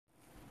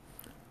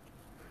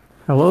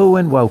Hello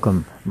and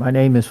welcome. My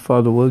name is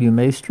Father William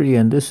Maestri,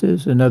 and this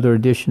is another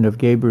edition of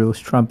Gabriel's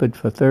Trumpet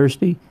for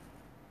Thursday,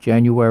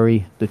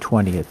 January the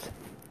 20th.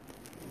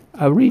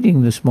 Our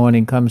reading this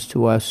morning comes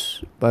to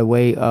us by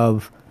way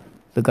of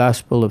the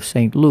Gospel of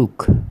St.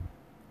 Luke,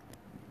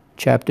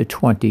 chapter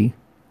 20,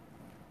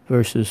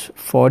 verses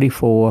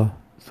 44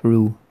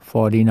 through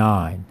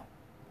 49.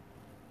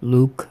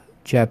 Luke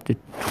chapter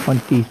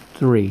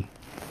 23,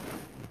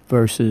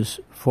 verses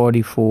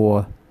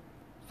 44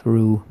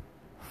 through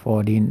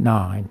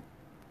 49.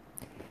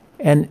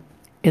 And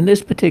in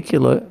this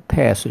particular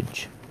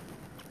passage,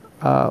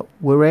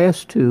 we're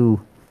asked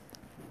to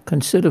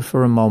consider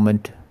for a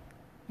moment,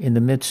 in the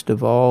midst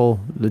of all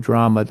the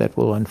drama that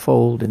will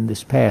unfold in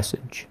this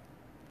passage,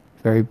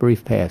 very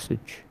brief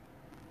passage,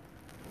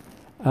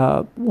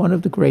 one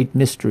of the great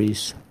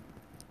mysteries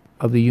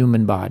of the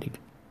human body.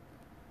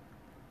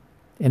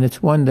 And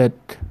it's one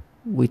that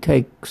we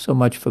take so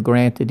much for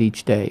granted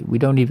each day. We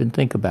don't even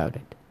think about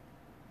it.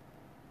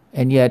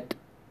 And yet,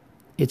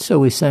 it's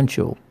so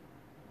essential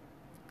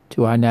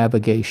to our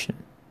navigation.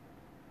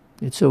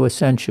 It's so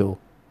essential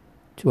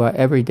to our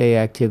everyday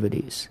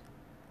activities.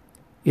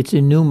 It's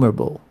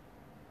innumerable,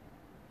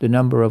 the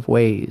number of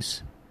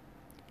ways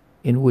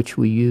in which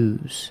we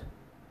use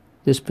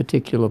this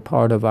particular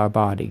part of our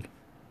body,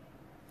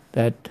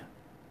 that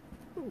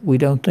we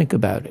don't think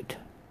about it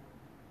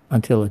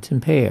until it's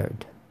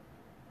impaired.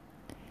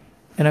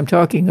 And I'm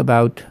talking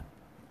about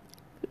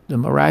the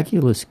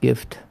miraculous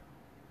gift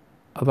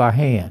of our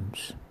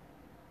hands.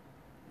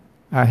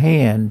 Our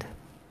hand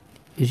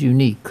is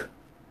unique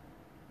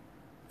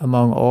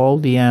among all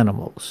the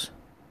animals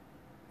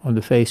on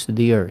the face of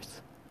the earth.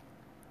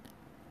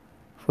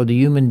 For the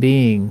human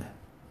being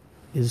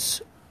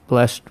is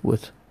blessed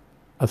with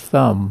a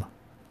thumb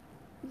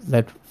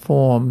that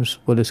forms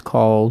what is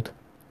called,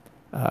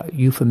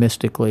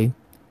 euphemistically,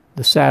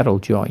 the saddle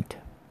joint.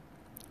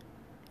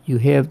 You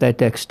have that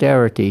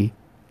dexterity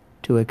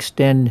to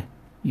extend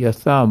your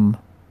thumb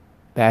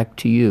back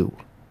to you,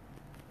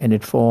 and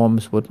it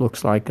forms what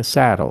looks like a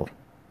saddle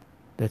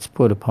that's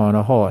put upon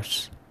a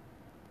horse,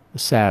 a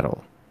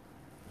saddle.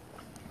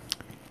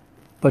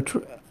 But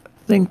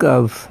think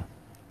of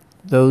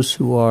those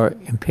who are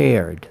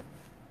impaired.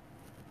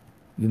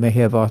 You may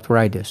have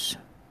arthritis.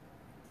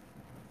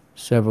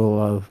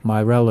 Several of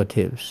my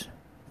relatives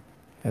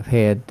have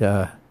had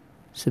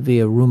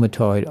severe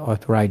rheumatoid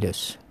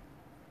arthritis,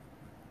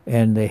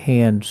 and their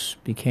hands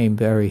became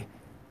very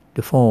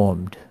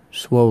deformed,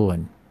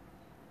 swollen,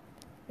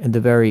 and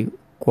the very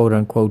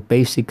quote-unquote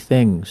basic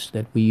things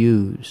that we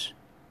use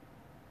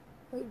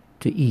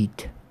to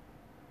eat,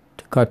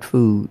 to cut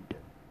food,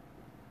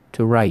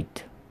 to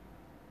write,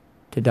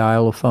 to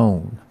dial a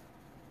phone,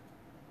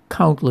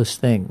 countless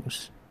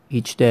things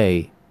each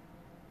day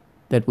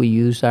that we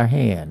use our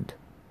hand,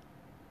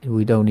 and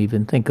we don't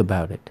even think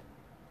about it.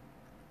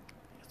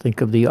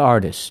 Think of the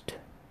artist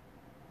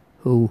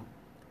who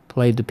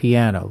play the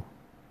piano,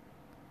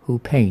 who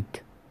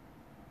paint,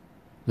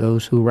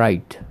 those who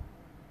write.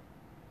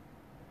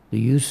 The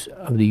use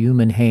of the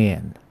human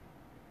hand.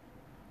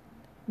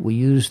 We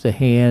use the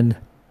hand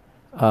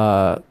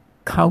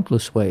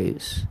countless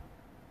ways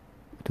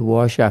to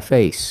wash our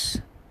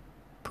face,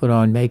 put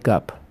on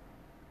makeup,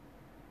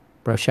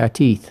 brush our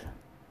teeth.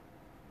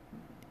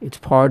 It's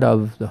part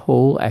of the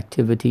whole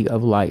activity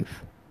of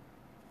life,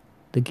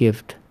 the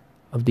gift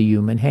of the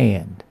human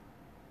hand.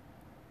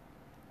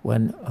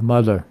 When a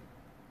mother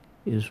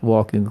is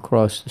walking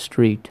across the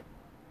street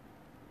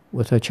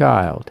with her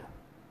child,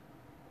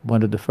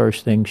 one of the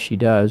first things she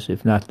does,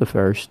 if not the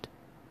first,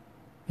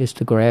 is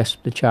to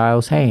grasp the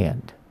child's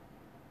hand.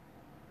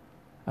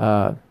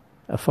 A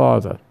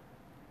father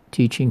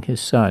teaching his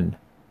son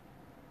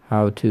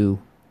how to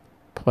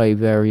play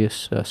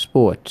various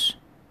sports.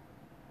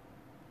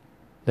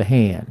 The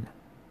hand,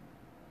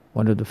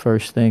 one of the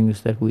first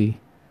things that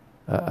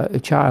a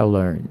child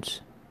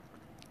learns,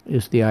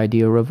 is the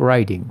idea of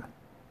writing,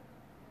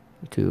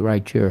 to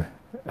write your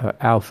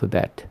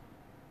alphabet,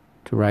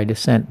 to write a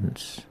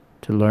sentence,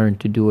 to learn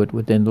to do it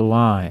within the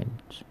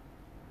lines.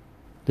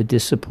 The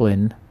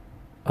discipline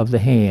of the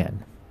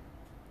hand.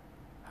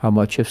 How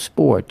much of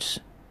sports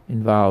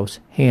involves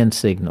hand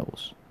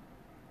signals.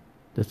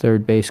 The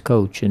third base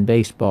coach in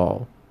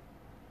baseball.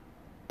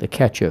 The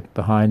catcher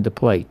behind the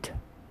plate.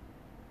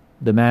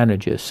 The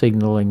manager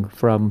signaling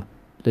from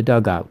the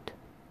dugout.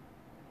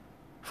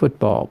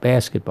 Football,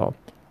 basketball,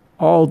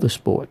 all the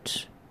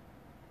sports.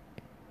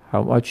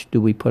 How much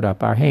do we put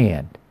up our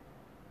hand?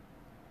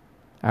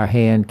 Our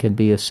hand can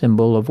be a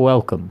symbol of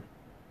welcome,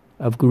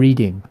 of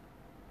greeting.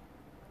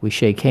 We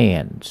shake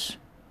hands.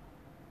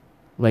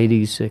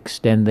 Ladies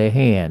extend their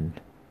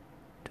hand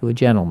to a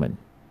gentleman.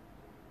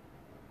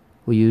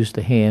 We use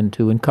the hand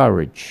to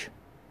encourage,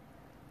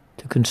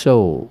 to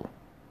console,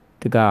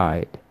 to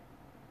guide.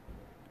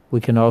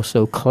 We can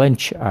also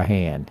clench our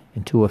hand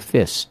into a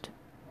fist.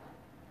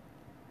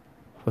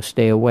 For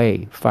stay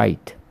away,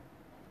 fight.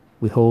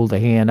 We hold the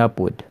hand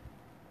upward.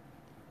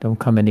 Don't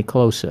come any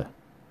closer.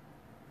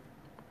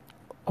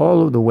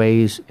 All of the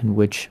ways in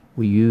which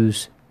we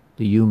use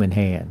the human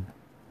hand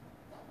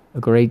a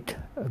great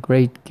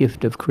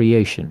gift of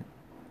creation.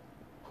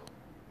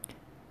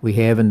 We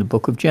have in the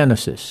book of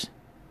Genesis.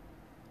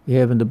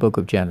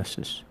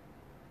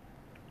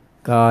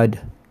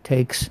 God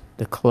takes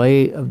the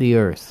clay of the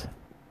earth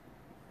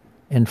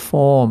and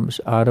forms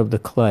out of the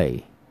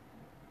clay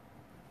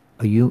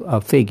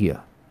a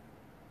figure.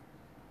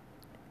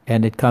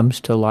 And it comes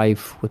to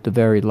life with the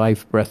very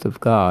life breath of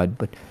God.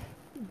 But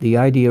the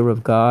idea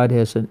of God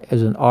as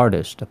an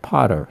artist, a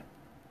potter.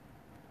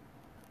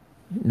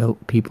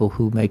 People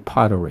who make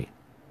pottery.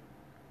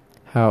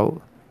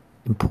 How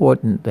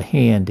important the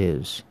hand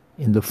is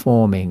in the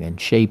forming and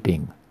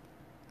shaping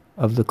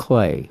of the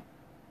clay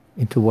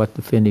into what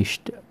the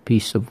finished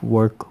piece of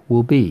work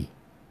will be.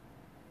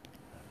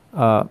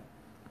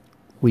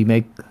 We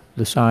make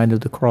the sign of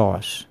the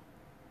cross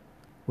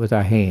with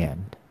our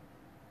hand.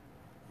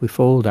 We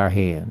fold our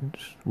hands.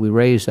 We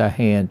raise our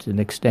hands in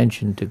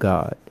extension to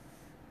God.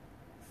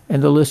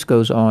 And the list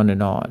goes on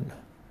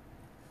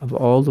of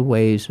all the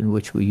ways in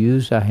which we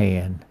use our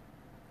hand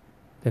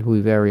that we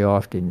very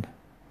often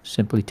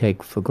simply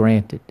take for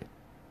granted.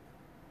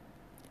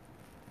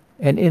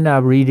 And in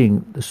our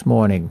reading this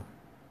morning,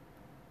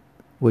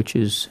 which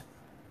is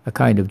a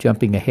kind of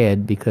jumping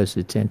ahead because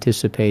it's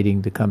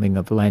anticipating the coming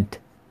of Lent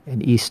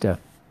and Easter,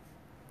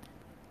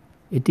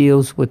 it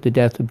deals with the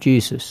death of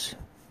Jesus.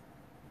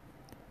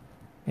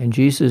 And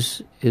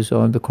Jesus is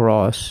on the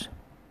cross,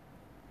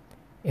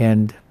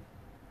 and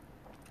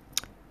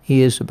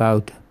he is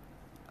about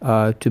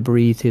to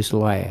breathe his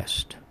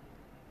last.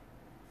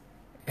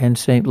 And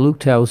St. Luke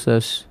tells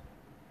us,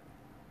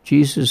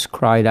 Jesus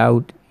cried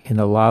out in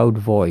a loud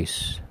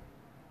voice,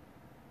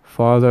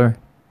 "Father,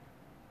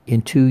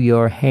 into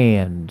your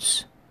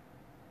hands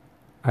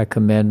I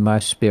commend my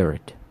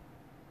spirit."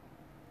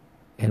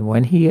 And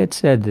when he had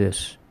said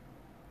this,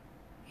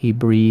 he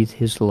breathed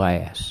his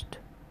last.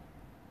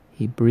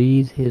 He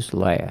breathed his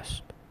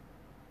last.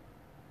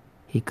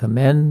 He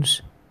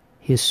commends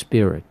his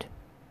spirit,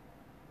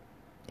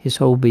 his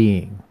whole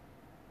being,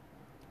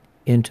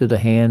 into the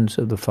hands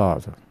of the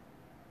Father.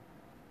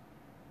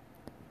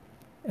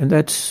 And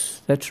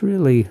that's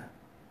really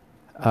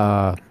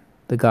the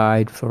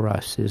guide for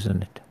us,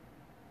 isn't it?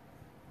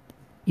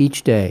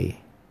 Each day,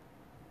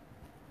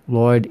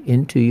 Lord,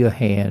 into your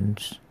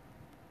hands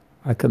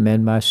I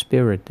commend my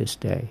spirit this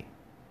day.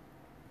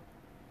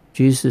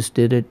 Jesus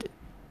did it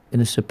in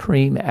a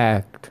supreme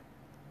act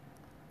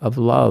of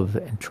love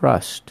and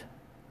trust.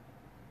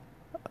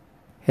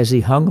 As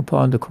he hung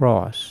upon the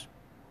cross,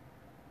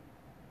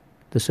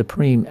 the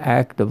supreme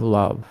act of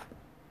love,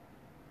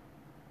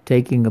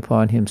 taking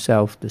upon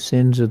himself the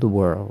sins of the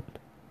world,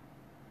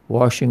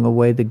 washing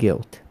away the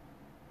guilt,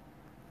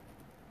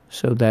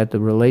 so that the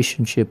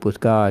relationship with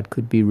God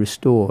could be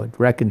restored,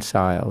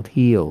 reconciled,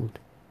 healed.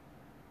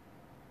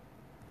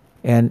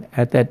 And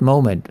at that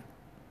moment,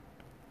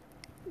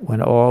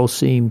 when all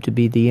seemed to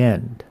be the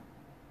end,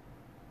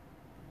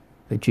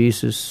 that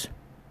Jesus'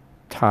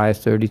 entire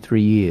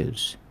 33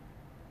 years,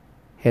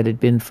 had it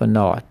been for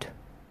naught,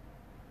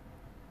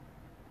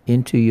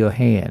 into your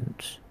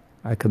hands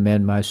I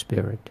commend my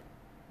spirit.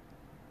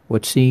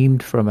 What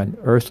seemed from an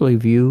earthly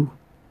view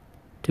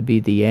to be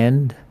the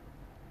end,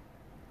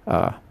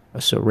 a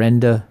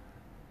surrender,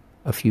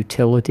 a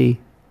futility,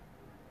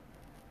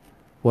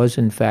 was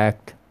in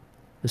fact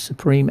the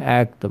supreme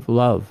act of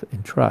love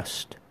and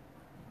trust.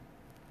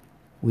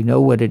 We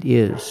know what it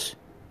is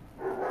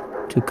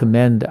to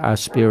commend our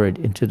spirit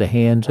into the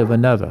hands of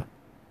another.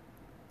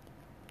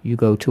 You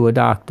go to a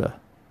doctor,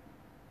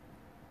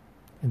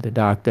 and the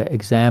doctor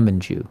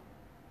examines you.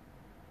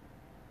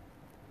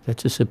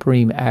 That's a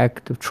supreme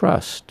act of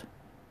trust,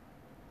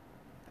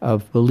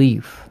 of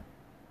belief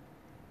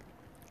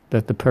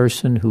that the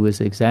person who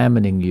is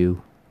examining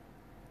you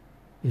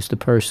is the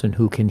person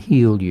who can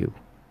heal you.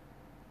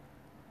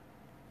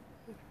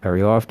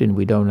 Very often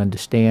we don't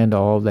understand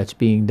all that's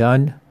being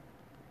done,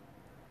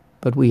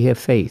 but we have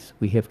faith,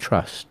 we have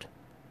trust.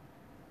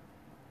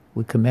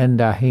 We commend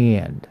our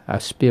hand, our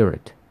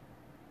spirit,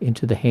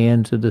 into the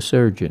hands of the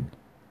surgeon,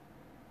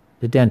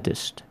 the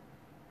dentist.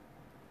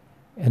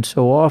 And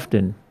so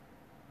often,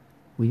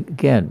 we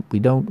don't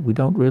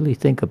really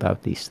think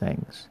about these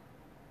things.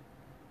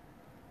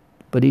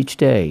 But each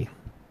day,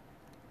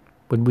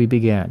 when we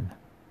begin,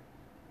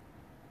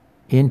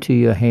 into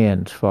your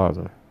hands,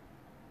 Father,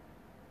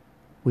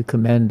 we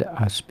commend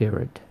our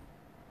spirit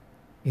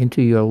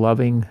into your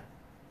loving,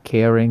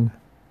 caring,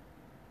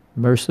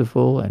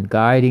 merciful, and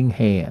guiding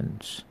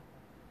hands.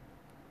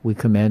 We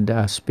commend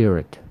our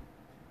spirit.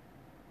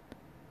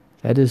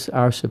 That is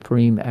our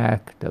supreme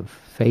act of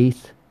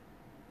faith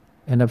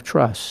and of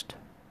trust,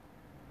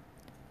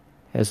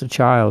 as a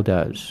child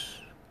does.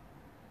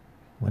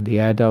 When the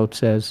adult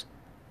says,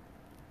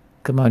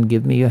 "Come on,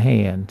 give me your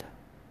hand,"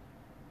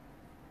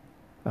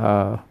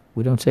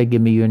 we don't say,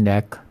 "Give me your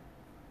neck,"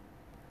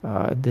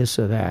 this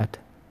or that.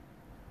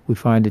 We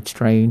find it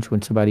strange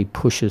when somebody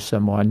pushes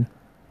someone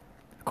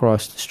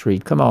across the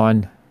street. "Come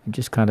on," and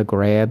just kind of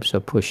grabs or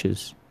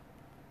pushes.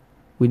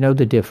 We know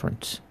the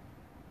difference.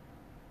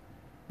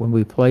 When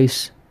we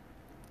place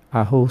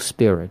our whole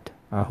spirit,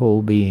 our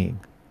whole being,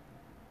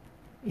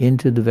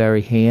 into the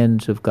very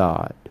hands of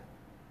God.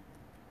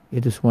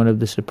 It is one of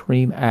the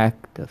supreme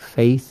acts of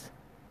faith,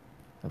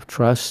 of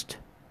trust,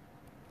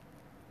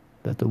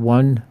 that the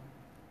one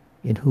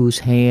in whose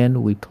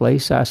hand we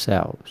place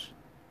ourselves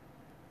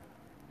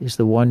is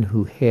the one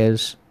who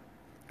has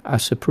our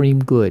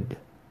supreme good,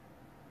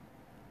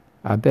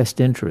 our best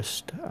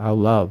interest, our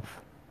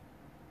love,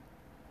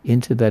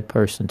 into that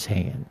person's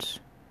hands.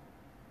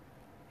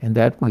 And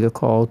that we are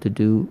called to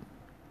do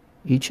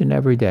each and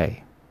every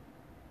day.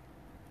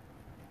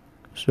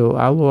 So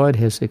our Lord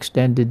has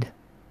extended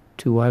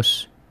to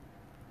us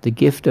the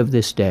gift of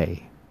this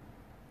day.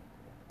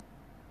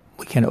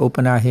 We can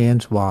open our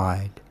hands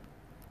wide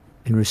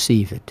and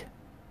receive it.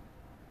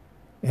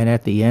 And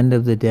at the end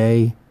of the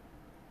day,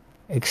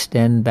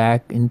 extend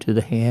back into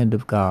the hand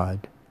of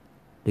God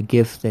the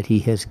gift that He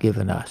has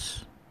given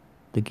us,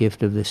 the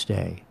gift of this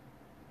day.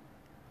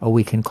 Or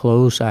we can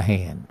close our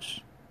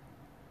hands,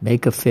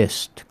 make a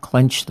fist,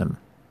 clench them,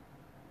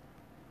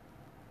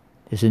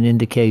 as an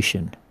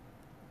indication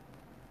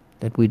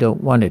that we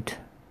don't want it.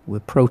 We're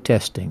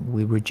protesting,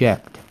 we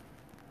reject.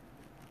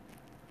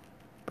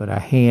 But our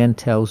hand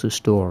tells a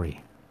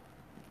story.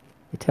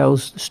 It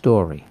tells the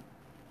story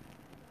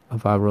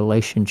of our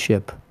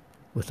relationship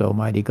with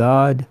Almighty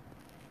God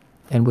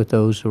and with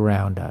those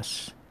around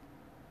us.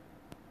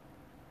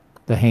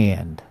 The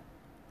hand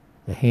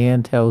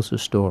tells a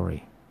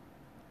story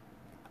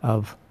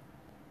of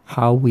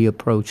how we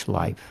approach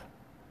life,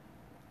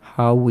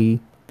 how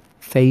we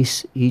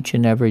face each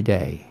and every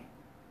day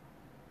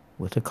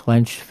with a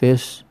clenched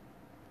fist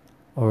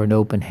or an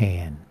open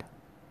hand.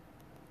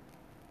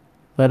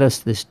 Let us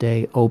this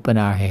day open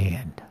our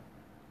hand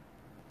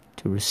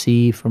to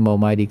receive from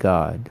Almighty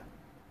God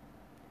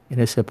in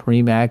a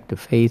supreme act of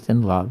faith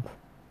and love,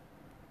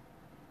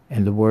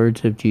 and the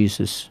words of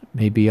Jesus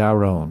may be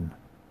our own.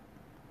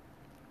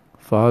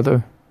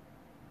 Father,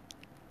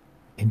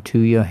 into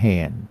your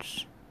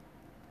hands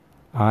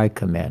I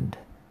commend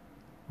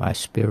my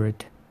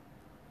spirit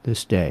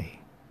this day.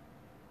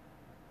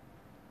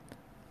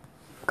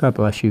 God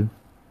bless you.